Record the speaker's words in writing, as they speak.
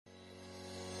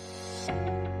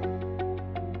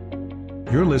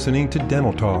You're listening to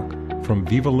Dental Talk from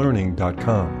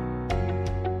VivaLearning.com.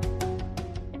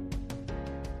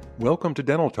 Welcome to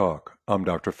Dental Talk. I'm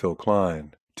Dr. Phil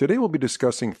Klein. Today we'll be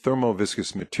discussing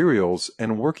thermoviscous materials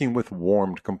and working with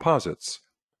warmed composites.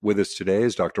 With us today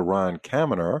is Dr. Ryan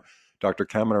Kaminer. Dr.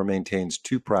 Kaminer maintains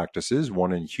two practices,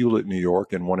 one in Hewlett, New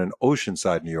York, and one in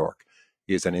Oceanside, New York.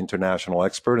 He is an international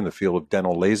expert in the field of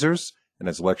dental lasers and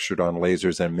has lectured on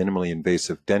lasers and minimally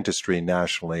invasive dentistry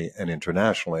nationally and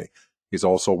internationally. He's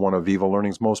also one of Viva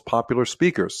Learning's most popular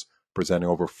speakers, presenting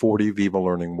over 40 Viva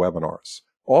Learning webinars.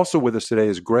 Also with us today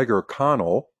is Gregor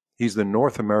Connell. He's the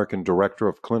North American Director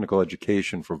of Clinical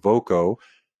Education for Voco.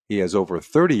 He has over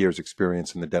 30 years'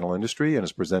 experience in the dental industry and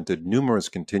has presented numerous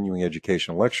continuing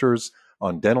education lectures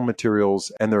on dental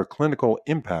materials and their clinical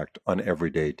impact on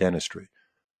everyday dentistry.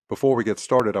 Before we get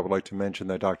started, I would like to mention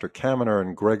that Dr. Kaminer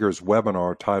and Gregor's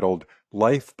webinar titled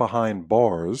Life Behind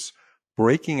Bars,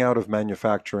 Breaking Out of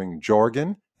Manufacturing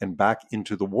Jargon and Back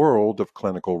into the World of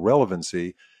Clinical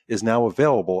Relevancy is now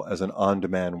available as an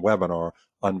on-demand webinar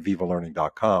on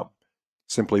VivaLearning.com.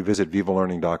 Simply visit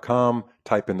VivaLearning.com,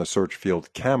 type in the search field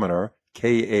Kaminer,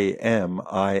 Kaminer,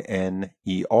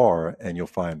 and you'll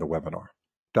find the webinar.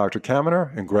 Dr.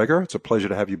 Kaminer and Gregor, it's a pleasure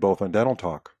to have you both on Dental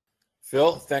Talk.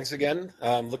 Phil, thanks again.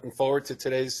 I'm looking forward to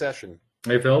today's session.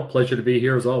 Hey, Phil. Pleasure to be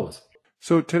here as always.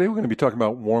 So today we're going to be talking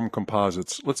about warm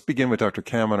composites. Let's begin with Dr.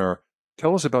 Kaminer.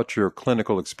 Tell us about your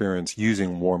clinical experience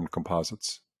using warmed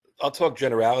composites. I'll talk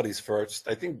generalities first.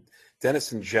 I think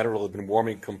dentists in general have been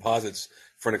warming composites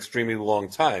for an extremely long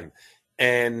time.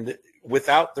 And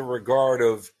without the regard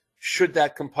of should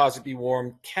that composite be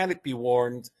warmed, can it be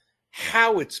warmed,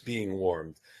 how it's being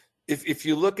warmed. If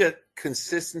you look at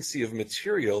consistency of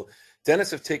material,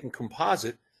 dentists have taken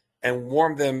composite and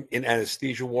warmed them in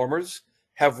anesthesia warmers,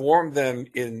 have warmed them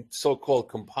in so-called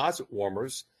composite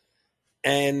warmers,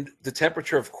 and the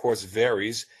temperature, of course,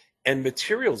 varies, and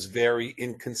materials vary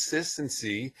in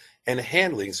consistency and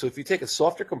handling. So if you take a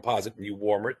softer composite and you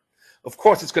warm it, of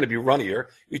course, it's going to be runnier.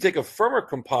 You take a firmer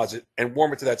composite and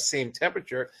warm it to that same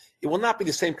temperature, it will not be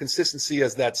the same consistency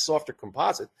as that softer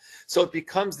composite. So it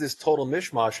becomes this total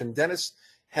mishmash, and dentists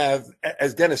have,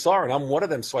 as dentists are, and I'm one of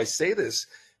them, so I say this,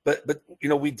 but you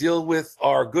know, we deal with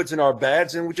our goods and our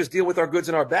bads, and we just deal with our goods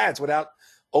and our bads without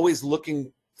always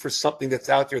looking for something that's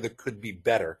out there that could be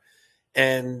better.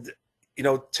 And you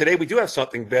know, today we do have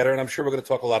something better, and I'm sure we're going to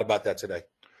talk a lot about that today.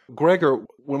 Gregor,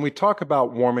 when we talk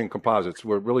about warming composites,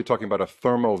 we're really talking about a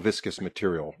thermoviscous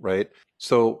material, right?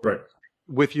 So Right.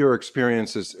 With your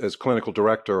experience as clinical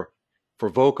director for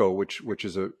Voco, which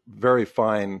is a very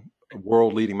fine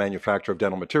world-leading manufacturer of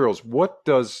dental materials, what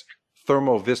does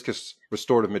thermoviscous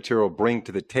restorative material bring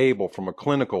to the table from a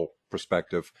clinical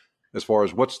perspective as far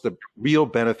as what's the real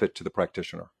benefit to the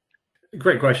practitioner?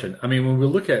 Great question. I mean, when we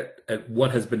look at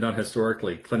what has been done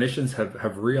historically, clinicians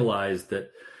have realized that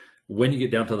when you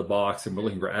get down to the box and we're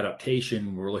looking for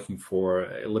adaptation, we're looking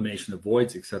for elimination of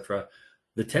voids, etc.,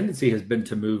 the tendency has been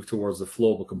to move towards the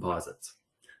flowable composites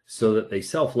so that they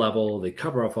self-level, they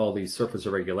cover off all these surface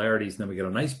irregularities, and then we get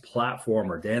a nice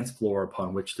platform or dance floor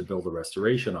upon which to build a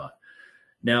restoration on.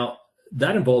 Now,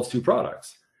 that involves two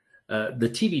products. The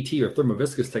TVT, or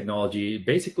thermoviscous technology,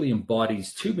 basically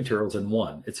embodies two materials in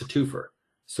one. It's a twofer.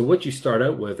 So what you start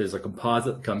out with is a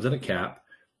composite that comes in a cap.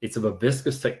 It's of a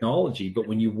viscous technology, but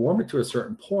when you warm it to a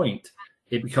certain point,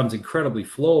 it becomes incredibly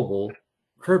flowable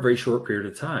for a very short period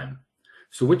of time.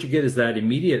 So what you get is that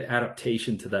immediate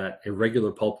adaptation to that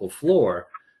irregular pulpal floor.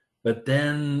 But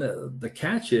then the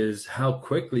catch is how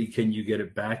quickly can you get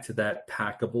it back to that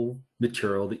packable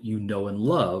material that you know and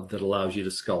love that allows you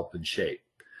to sculpt and shape.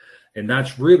 And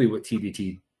that's really what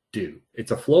TVT do.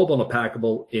 It's a flowable and a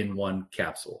packable in one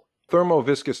capsule.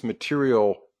 Thermoviscous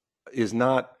material is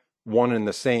not one and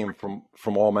the same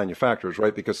from all manufacturers,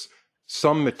 right? Because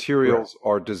some materials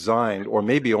are designed, or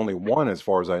maybe only one as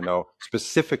far as I know,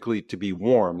 specifically to be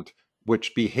warmed,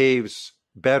 which behaves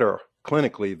better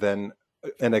clinically than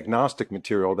an agnostic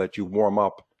material that you warm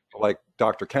up, like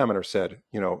Dr. Kaminer said,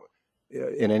 you know,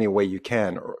 in any way you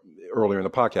can. Earlier in the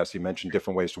podcast, he mentioned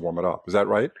different ways to warm it up. Is that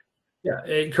right?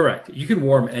 Yeah, correct. You can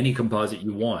warm any composite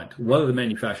you want. Whether the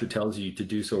manufacturer tells you to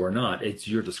do so or not, it's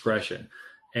your discretion.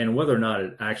 And whether or not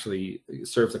it actually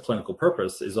serves a clinical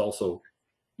purpose is also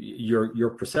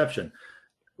your perception.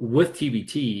 With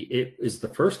TVT, it is the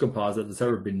first composite that's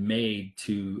ever been made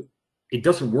to, it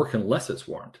doesn't work unless it's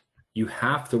warmed. You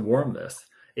have to warm this.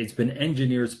 It's been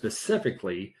engineered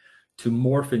specifically to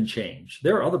morph and change.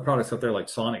 There are other products out there like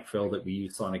Sonic Fill that we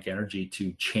use sonic energy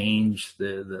to change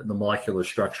the molecular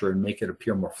structure and make it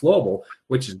appear more flowable,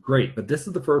 which is great. But this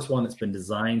is the first one that's been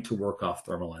designed to work off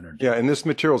thermal energy. Yeah, and this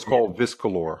material is called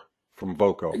Viscolor from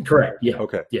Voco. Correct. Yeah.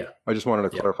 Okay. Yeah. I just wanted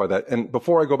to clarify that. And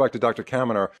before I go back to Dr.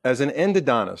 Kaminer, as an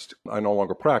endodontist, I no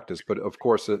longer practice, but of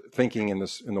course, thinking in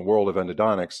the world of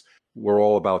endodontics, we're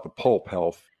all about the pulp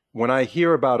health. When I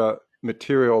hear about a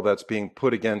material that's being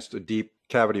put against a deep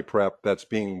cavity prep that's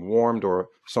being warmed, or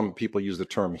some people use the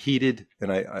term heated,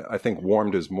 and I think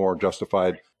warmed is more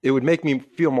justified, it would make me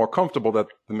feel more comfortable that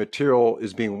the material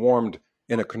is being warmed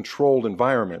in a controlled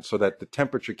environment so that the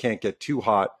temperature can't get too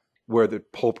hot where the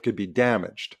pulp could be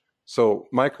damaged. So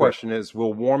my question is,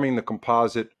 will warming the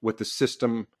composite with the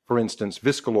system, for instance,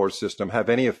 Viscolor system, have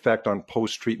any effect on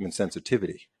post-treatment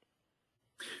sensitivity?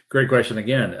 Great question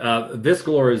again.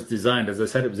 Viscolor is designed, as I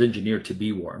said, it was engineered to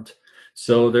be warmed.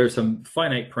 So there's some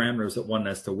finite parameters that one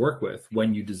has to work with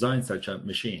when you design such a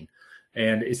machine.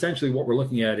 And essentially what we're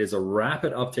looking at is a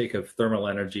rapid uptake of thermal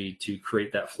energy to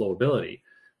create that flowability.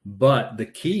 But the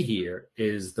key here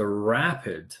is the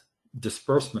rapid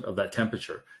disbursement of that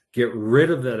temperature. Get rid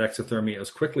of that exothermia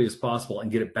as quickly as possible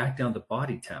and get it back down to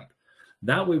body temp.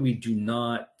 That way we do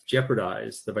not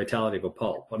jeopardize the vitality of a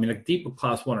pulp. I mean, a deep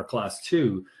class 1 or class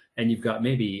 2, and you've got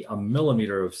maybe a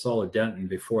millimeter of solid dentin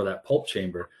before that pulp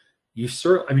chamber,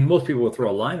 most people will throw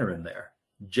a liner in there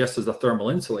just as a thermal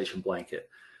insulation blanket.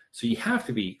 So you have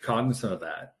to be cognizant of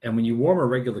that. And when you warm a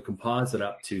regular composite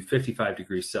up to 55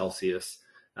 degrees Celsius,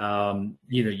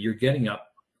 you're getting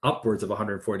upwards of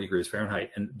 140 degrees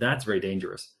Fahrenheit, and that's very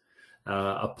dangerous.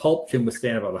 A pulp can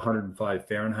withstand about 105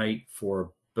 Fahrenheit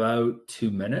for about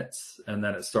 2 minutes, and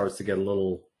then it starts to get a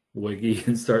little wiggy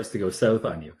and starts to go south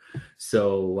on you.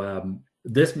 So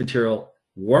this material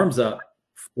warms up,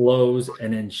 flows,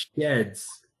 and then sheds.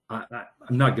 I'm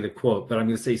not going to quote, but I'm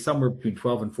going to say somewhere between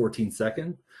 12 and 14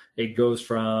 seconds. It goes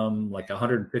from like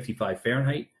 155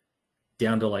 Fahrenheit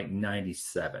down to like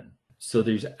 97. So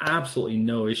there's absolutely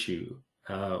no issue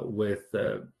with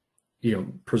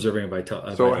preserving a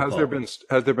vital. So has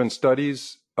there been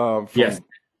studies yes.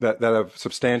 that have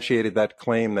substantiated that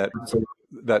claim that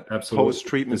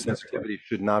post-treatment sensitivity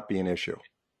should not be an issue?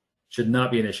 Should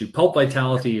not be an issue. Pulp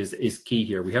vitality is key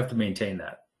here. We have to maintain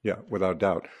that. Yeah, without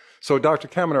doubt. So Dr.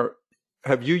 Kaminer,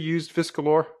 have you used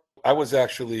Viscolor? I was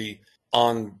actually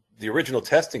on the original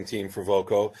testing team for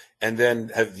Voco, and then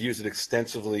have used it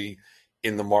extensively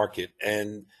in the market.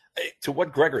 And to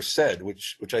what Gregor said,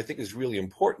 which I think is really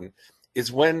important,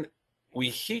 is when we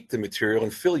heat the material,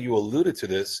 and Phil, you alluded to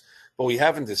this, but we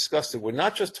haven't discussed it. We're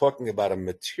not just talking about a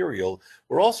material,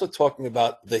 we're also talking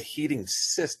about the heating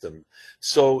system.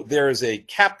 So there is a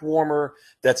cap warmer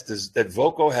that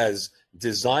Voco has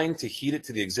designed to heat it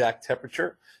to the exact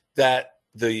temperature that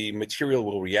the material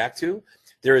will react to.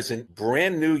 There is a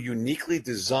brand new, uniquely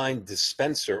designed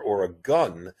dispenser or a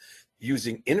gun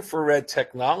using infrared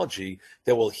technology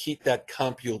that will heat that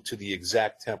compule to the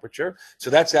exact temperature. So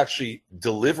that's actually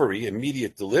delivery,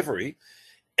 immediate delivery.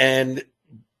 And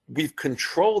we've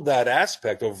controlled that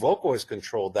aspect, or Voco has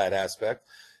controlled that aspect.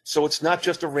 So it's not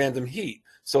just a random heat.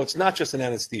 So it's not just an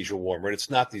anesthesia warmer. And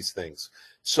it's not these things.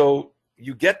 So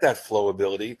you get that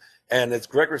flowability. And as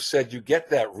Gregor said, you get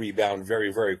that rebound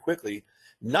very, very quickly,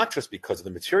 not just because of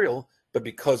the material, but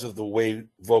because of the way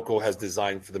Voco has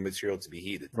designed for the material to be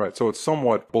heated. Right. So it's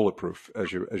somewhat bulletproof,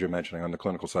 as you're mentioning, on the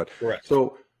clinical side. Correct.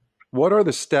 So what are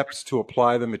the steps to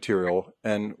apply the material,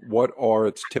 and what are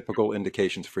its typical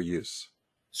indications for use?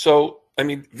 So, I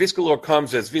mean, Viscolor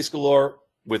comes as Viscolor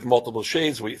with multiple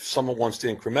shades. If someone wants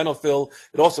to incremental fill,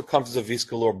 it also comes as a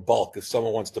Viscolor bulk if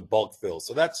someone wants to bulk fill.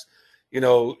 So that's,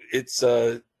 it's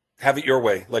have it your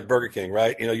way, like Burger King,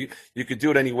 right? You could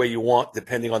do it any way you want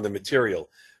depending on the material.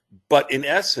 But in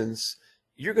essence,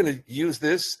 you're going to use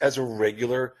this as a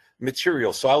regular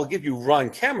material. So I'll give you Ron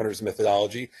Kaminer's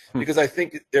methodology because I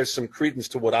think there's some credence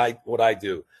to what I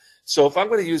do. So if I'm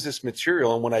going to use this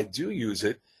material, and when I do use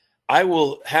it, I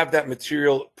will have that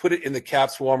material, put it in the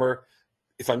caps warmer.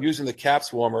 If I'm using the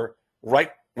caps warmer,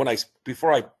 right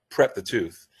before I prep the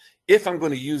tooth. If I'm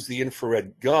going to use the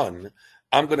infrared gun,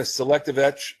 I'm going to selective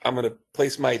etch. I'm going to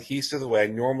place my adhesive the way I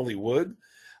normally would.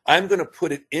 I'm going to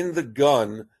put it in the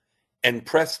gun and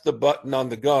press the button on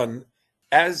the gun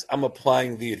as I'm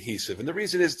applying the adhesive. And the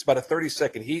reason is it's about a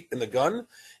 30-second heat in the gun.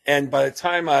 And by the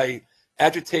time I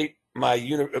agitate my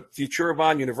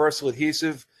Futuribond universal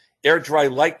adhesive, air dry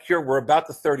light cure, we're about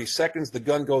the 30 seconds, the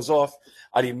gun goes off,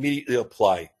 I'd immediately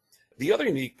apply. The other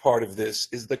unique part of this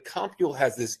is the compule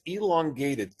has this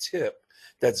elongated tip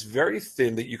that's very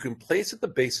thin that you can place at the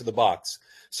base of the box.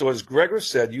 So as Gregor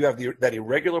said, you have that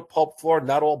irregular pulp floor.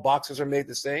 Not all boxes are made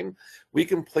the same. We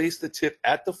can place the tip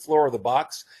at the floor of the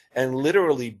box and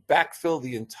literally backfill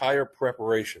the entire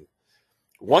preparation.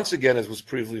 Once again, as was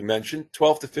previously mentioned,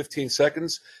 12 to 15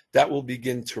 seconds, that will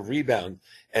begin to rebound.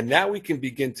 And now we can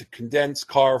begin to condense,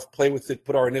 carve, play with it,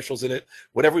 put our initials in it,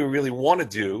 whatever we really want to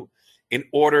do in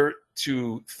order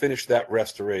to finish that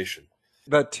restoration.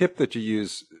 That tip that you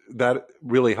use, that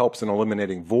really helps in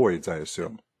eliminating voids, I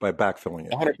assume, by backfilling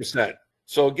it. 100%.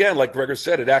 So again, like Gregor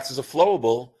said, it acts as a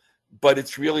flowable, but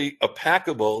it's really a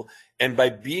packable. And by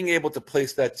being able to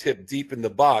place that tip deep in the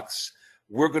box,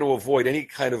 we're going to avoid any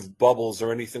kind of bubbles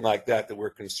or anything like that that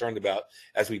we're concerned about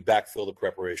as we backfill the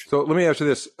preparation. So let me ask you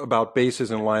this about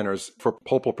bases and liners. For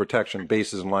pulpal protection,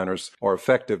 bases and liners are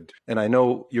effective. And I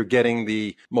know you're getting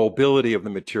the mobility of the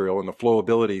material and the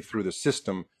flowability through the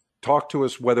system. Talk to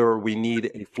us whether we need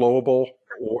a flowable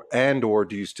or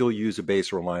do you still use a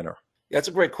base or a liner? Yeah, that's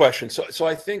a great question. So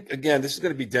I think, again, this is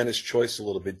going to be Dennis' choice a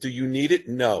little bit. Do you need it?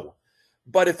 No.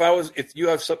 But if you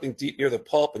have something deep near the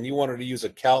pulp and you wanted to use a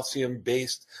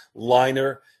calcium-based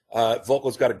liner,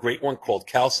 Volco's got a great one called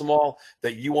Calcimol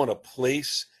that you want to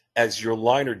place as your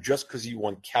liner just because you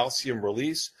want calcium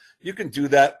release, you can do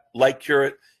that, light cure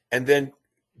it, and then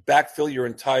backfill your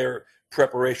entire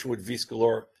preparation with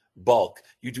Viscolor bulk.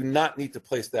 You do not need to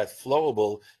place that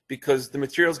flowable because the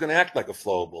material is going to act like a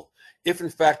flowable. If in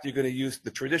fact you're going to use the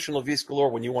traditional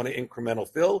Viscolor when you want to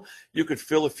incremental fill, you could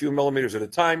fill a few millimeters at a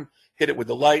time, hit it with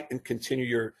the light, and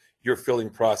continue your filling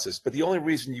process. But the only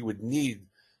reason you would need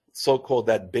so-called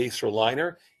that base or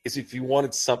liner is if you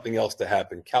wanted something else to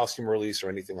happen, calcium release or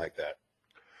anything like that.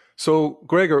 So,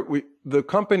 Gregor, the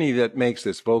company that makes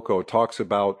this, Volco, talks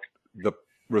about the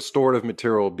restorative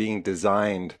material being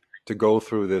designed to go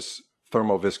through this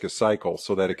thermoviscous cycle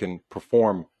so that it can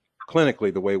perform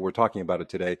clinically the way we're talking about it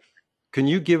today. Can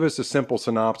you give us a simple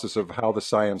synopsis of how the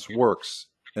science works?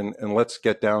 And let's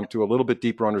get down to a little bit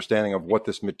deeper understanding of what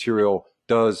this material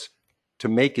does to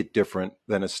make it different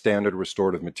than a standard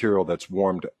restorative material that's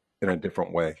warmed in a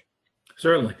different way.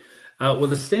 Certainly.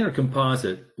 With a standard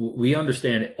composite, we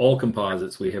understand all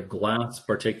composites. We have glass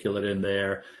particulate in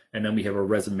there, and then we have a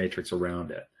resin matrix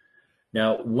around it.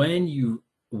 Now, when you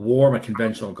warm a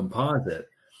conventional composite,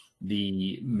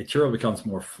 the material becomes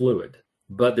more fluid,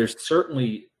 but there's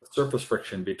certainly surface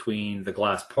friction between the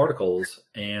glass particles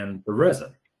and the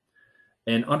resin.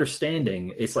 And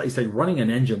understanding, it's like running an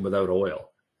engine without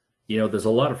oil. You know, there's a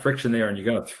lot of friction there, and you're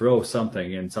going to throw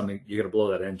something, and you're going to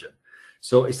blow that engine.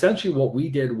 So essentially what we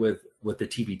did with the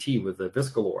TVT, with the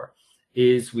Viscolor,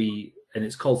 is and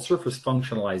it's called surface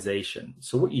functionalization.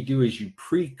 So what you do is you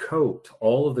pre-coat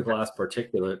all of the glass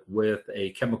particulate with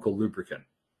a chemical lubricant.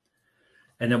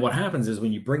 And then what happens is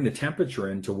when you bring the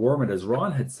temperature in to warm it, as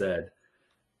Ron had said,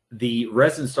 the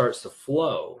resin starts to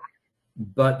flow,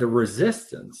 but the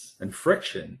resistance and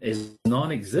friction is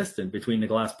non-existent between the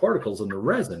glass particles and the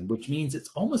resin, which means it's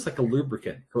almost like a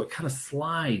lubricant. So it kind of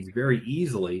slides very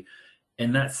easily.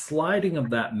 And that sliding of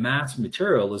that mass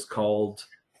material is called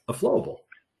a flowable.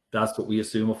 That's what we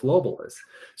assume a flowable is.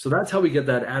 So that's how we get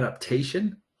that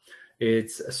adaptation.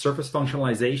 It's a surface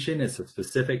functionalization. It's a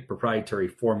specific proprietary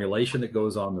formulation that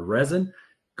goes on the resin,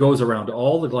 goes around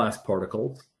all the glass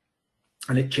particles,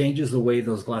 and it changes the way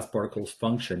those glass particles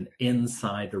function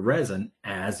inside the resin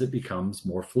as it becomes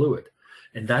more fluid.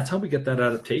 And that's how we get that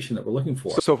adaptation that we're looking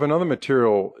for. So if another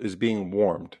material is being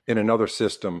warmed in another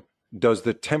system, does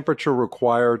the temperature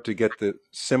required to get the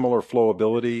similar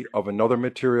flowability of another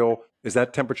material, is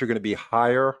that temperature going to be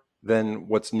higher than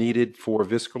what's needed for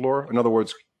Viscolor? In other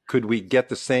words, could we get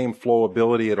the same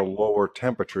flowability at a lower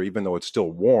temperature, even though it's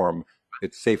still warm?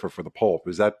 It's safer for the pulp.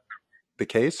 Is that the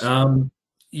case?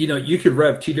 You know, you could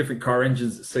rev two different car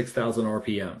engines at 6,000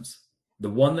 RPMs. The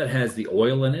one that has the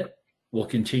oil in it will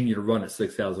continue to run at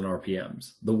 6,000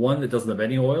 RPMs. The one that doesn't have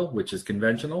any oil, which is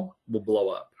conventional, will blow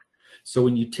up. So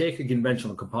when you take a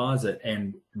conventional composite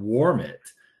and warm it,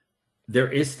 there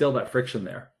is still that friction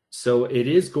there. So it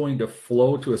is going to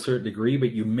flow to a certain degree,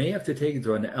 but you may have to take it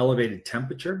to an elevated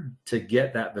temperature to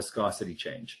get that viscosity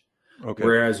change. Okay.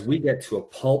 Whereas we get to a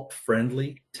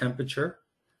pulp-friendly temperature,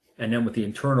 and then with the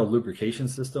internal lubrication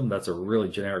system, that's a really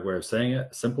generic way of saying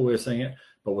it, simple way of saying it,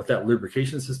 but with that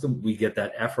lubrication system, we get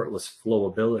that effortless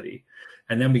flowability.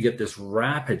 And then we get this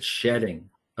rapid shedding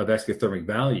of exothermic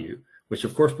value, which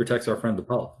of course protects our friend the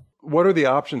pulp. What are the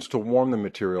options to warm the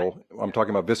material? I'm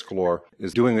talking about Viscolor.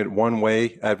 Is doing it one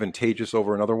way advantageous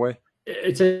over another way?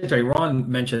 It's interesting.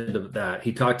 Ron mentioned that.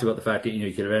 He talked about the fact that, you know,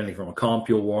 you could have anything from a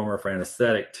ComPuel warmer for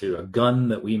anesthetic to a gun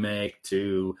that we make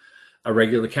to a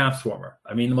regular caps warmer.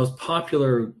 I mean, the most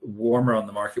popular warmer on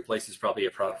the marketplace is probably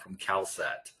a product from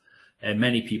Calset, and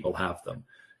many people have them.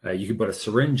 You can put a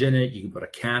syringe in it, you can put a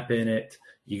cap in it,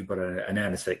 you can put an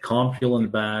anesthetic ComPuel in the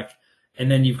back, and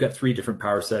then you've got 3 different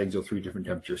power settings or 3 different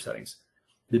temperature settings.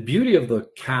 The beauty of the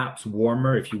caps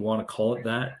warmer, if you want to call it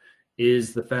that,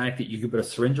 is the fact that you could put a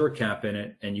syringe or a cap in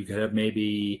it, and you could have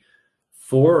maybe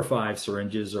 4 or 5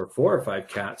 syringes or 4 or 5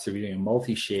 caps if you're doing a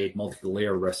multi-shade,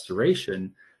 multi-layer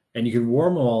restoration, and you can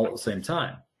warm them all at the same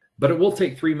time. But it will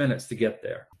take 3 minutes to get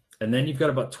there. And then you've got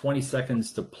about 20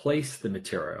 seconds to place the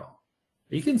material.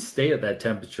 You can stay at that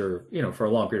temperature, for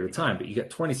a long period of time, but you get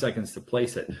 20 seconds to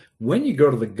place it. When you go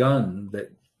to the gun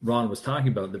that Ron was talking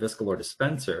about, the Viscolor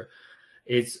dispenser,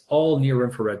 it's all near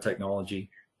infrared technology,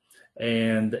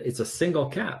 and it's a single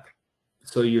cap.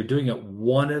 So you're doing it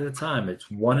one at a time.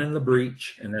 It's one in the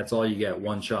breech, and that's all you get,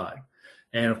 one shot.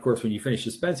 And of course, when you finish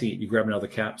dispensing it, you grab another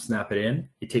cap, snap it in.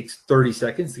 It takes 30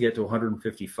 seconds to get to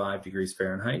 155 degrees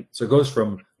Fahrenheit. So it goes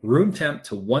from room temp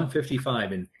to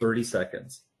 155 in 30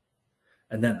 seconds,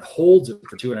 and then holds it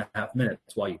for 2.5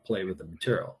 minutes while you play with the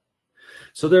material.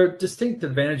 So there are distinct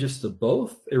advantages to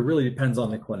both. It really depends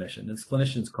on the clinician. It's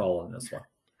clinician's call on this one.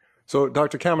 So,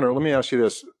 Dr. Kaminer, let me ask you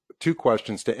this. 2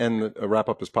 questions to wrap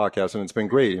up this podcast, and it's been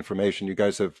great information. You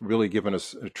guys have really given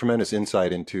us a tremendous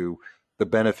insight into the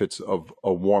benefits of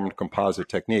a warmed composite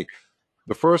technique.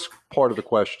 The first part of the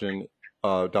question,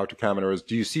 Dr. Kaminer, is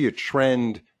do you see a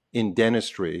trend in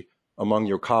dentistry among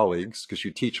your colleagues, because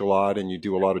you teach a lot and you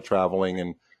do a lot of traveling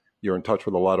and you're in touch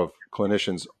with a lot of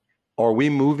clinicians? Are we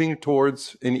moving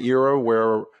towards an era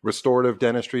where restorative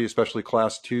dentistry, especially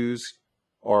class 2s,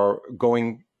 are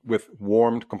going with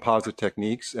warmed composite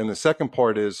techniques? And the second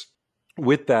part is,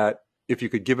 with that, if you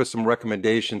could give us some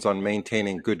recommendations on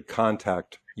maintaining good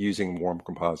contact using warm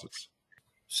composites.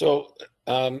 So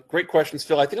great questions,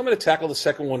 Phil. I think I'm going to tackle the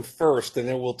second one first, and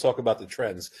then we'll talk about the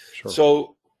trends. Sure.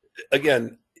 So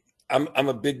again, I'm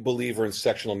a big believer in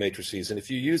sectional matrices. And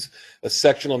if you use a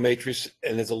sectional matrix,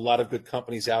 and there's a lot of good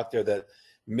companies out there that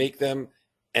make them,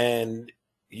 and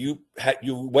you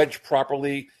wedge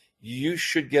properly, you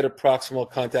should get a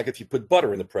proximal contact if you put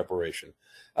butter in the preparation.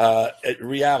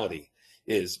 Reality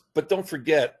is, but don't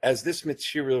forget, as this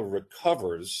material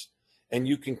recovers and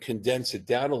you can condense it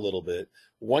down a little bit,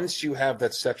 once you have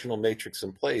that sectional matrix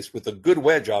in place with a good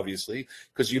wedge, obviously,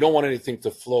 because you don't want anything to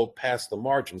flow past the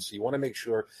margin. So you want to make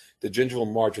sure the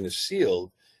gingival margin is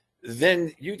sealed.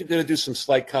 Then you're going to do some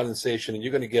slight condensation, and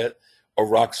you're going to get a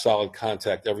rock solid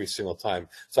contact every single time.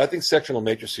 So I think sectional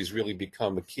matrices really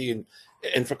become a key.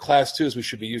 And for class 2s, we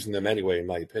should be using them anyway, in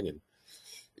my opinion.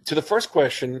 To the first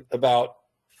question about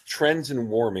trends in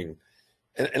warming,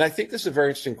 and I think this is a very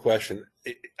interesting question.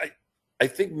 I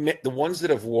think the ones that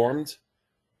have warmed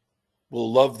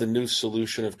will love the new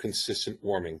solution of consistent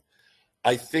warming.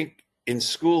 I think in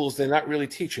schools, they're not really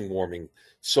teaching warming.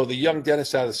 So the young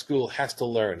dentist out of school has to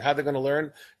learn. How they're going to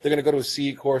learn? They're going to go to a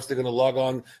CE course. They're going to log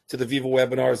on to the Viva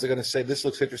webinars. They're going to say, this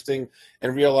looks interesting,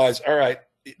 and realize, all right,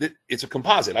 it's a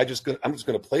composite. I'm just going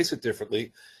to place it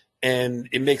differently. And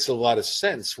it makes a lot of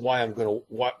sense why I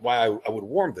would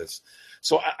warm this.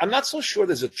 So I'm not so sure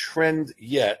there's a trend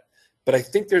yet, but I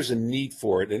think there's a need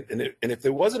for it. And if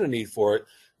there wasn't a need for it,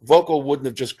 Voco wouldn't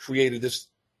have just created this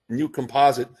new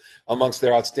composite amongst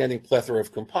their outstanding plethora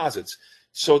of composites.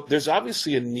 So there's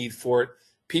obviously a need for it.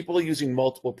 People are using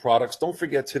multiple products. Don't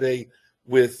forget today,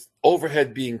 with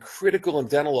overhead being critical in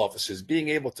dental offices, being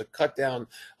able to cut down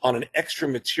on an extra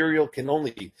material can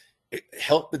only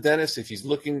help the dentist if he's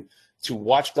looking to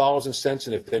watch dollars and cents.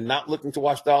 And if they're not looking to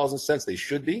watch dollars and cents, they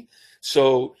should be.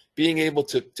 So being able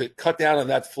to cut down on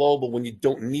that flowable when you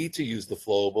don't need to use the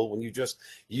flowable, when you just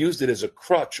used it as a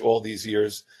crutch all these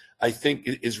years, I think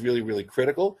is really, really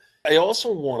critical. I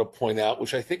also want to point out,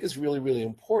 which I think is really, really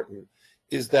important,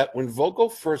 is that when Voco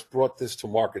first brought this to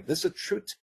market, this is a true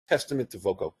testament to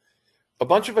Voco. A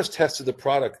bunch of us tested the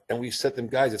product and we said to them,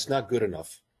 guys, it's not good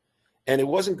enough. And it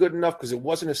wasn't good enough because it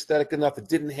wasn't aesthetic enough. It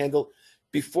didn't handle.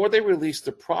 Before they released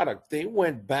the product, they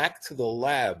went back to the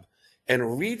lab and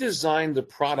redesigned the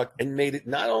product and made it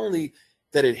not only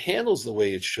that it handles the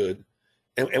way it should,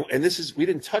 and this is, we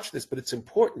didn't touch this, but it's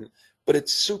important, but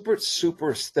it's super,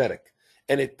 super aesthetic.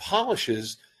 And it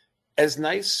polishes as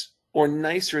nice or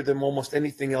nicer than almost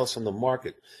anything else on the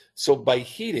market. So by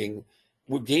heating,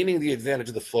 we're gaining the advantage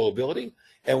of the flowability,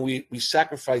 and we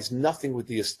sacrifice nothing with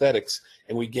the aesthetics,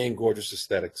 and we gain gorgeous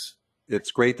aesthetics.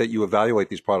 It's great that you evaluate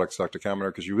these products, Dr. Kaminer,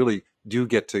 because you really do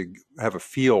get to have a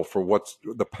feel for what's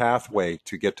the pathway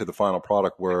to get to the final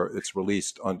product where it's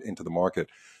released into the market.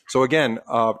 So again,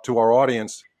 to our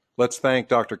audience, let's thank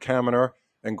Dr. Kaminer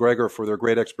and Gregor for their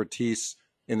great expertise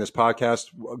in this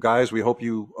podcast. Guys, we hope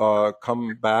you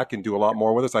come back and do a lot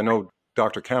more with us. I know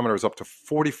Dr. Kaminer is up to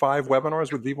 45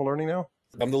 webinars with Viva Learning now.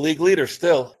 I'm the league leader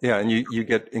still. Yeah, and you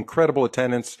get incredible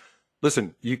attendance.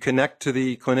 Listen, you connect to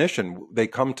the clinician. They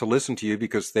come to listen to you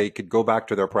because they could go back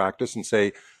to their practice and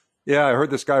say, Yeah, I heard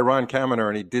this guy, Ron Kaminer,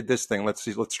 and he did this thing. Let's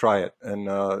try it. And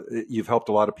you've helped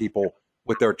a lot of people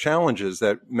with their challenges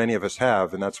that many of us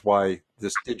have. And that's why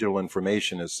this digital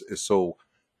information is so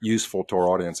useful to our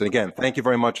audience. And again, thank you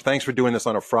very much. Thanks for doing this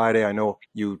on a Friday. I know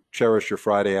you cherish your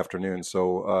Friday afternoon.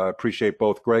 So appreciate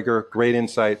both. Gregor, great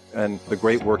insight and the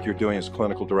great work you're doing as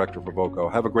clinical director for Voco.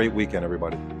 Have a great weekend,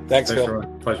 everybody. Thanks Phil.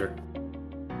 Pleasure.